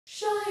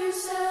Show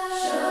yourself.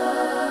 Show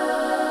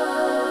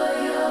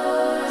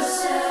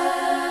yourself.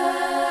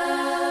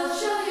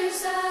 Show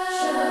yourself.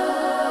 Show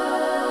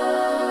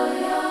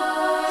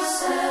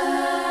yourself.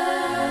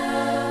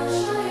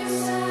 Show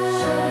yourself.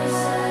 Show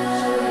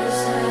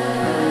yourself.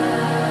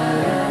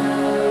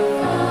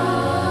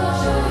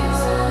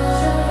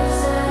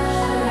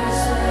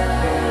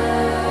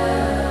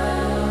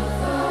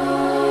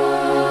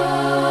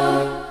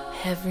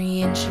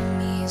 Every inch of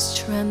me is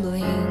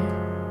trembling,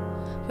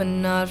 but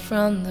not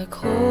from the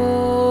cold.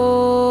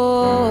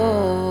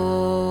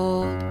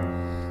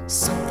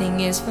 Something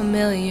is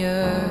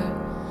familiar,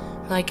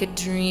 like a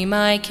dream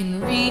I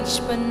can reach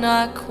but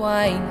not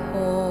quite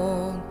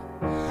hold.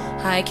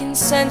 I can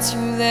sense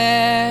you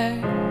there,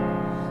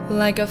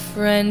 like a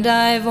friend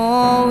I've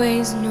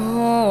always known.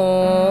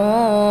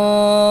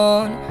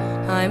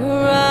 I'm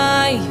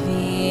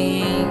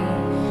arriving,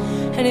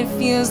 and it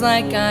feels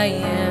like I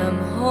am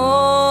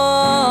home.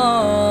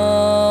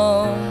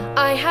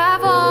 I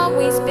have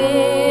always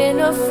been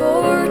a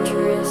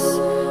fortress,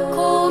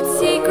 cold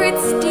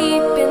secrets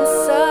deep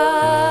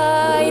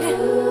inside.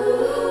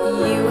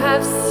 You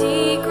have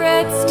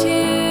secrets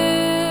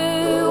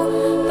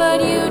too,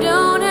 but you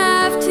don't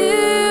have to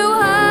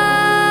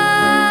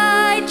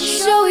hide.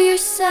 Show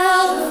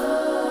yourself,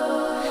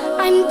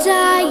 I'm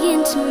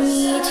dying to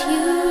meet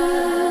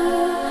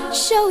you.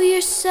 Show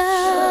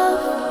yourself,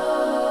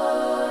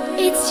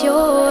 it's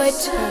your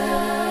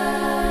turn.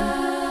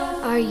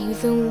 Are you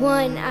the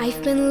one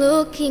I've been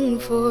looking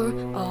for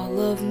all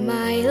of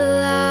my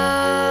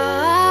life?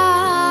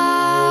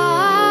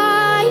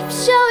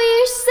 Show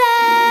yourself,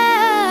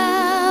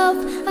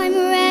 I'm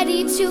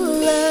ready to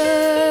learn.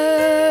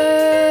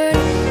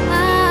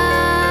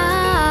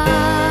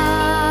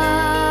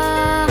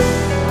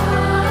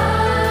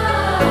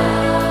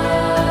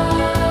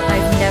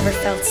 I've never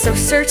felt so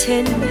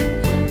certain.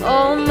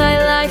 All my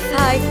life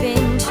I've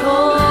been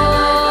torn,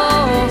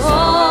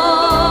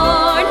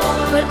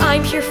 but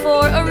I'm here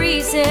for a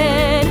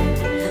reason.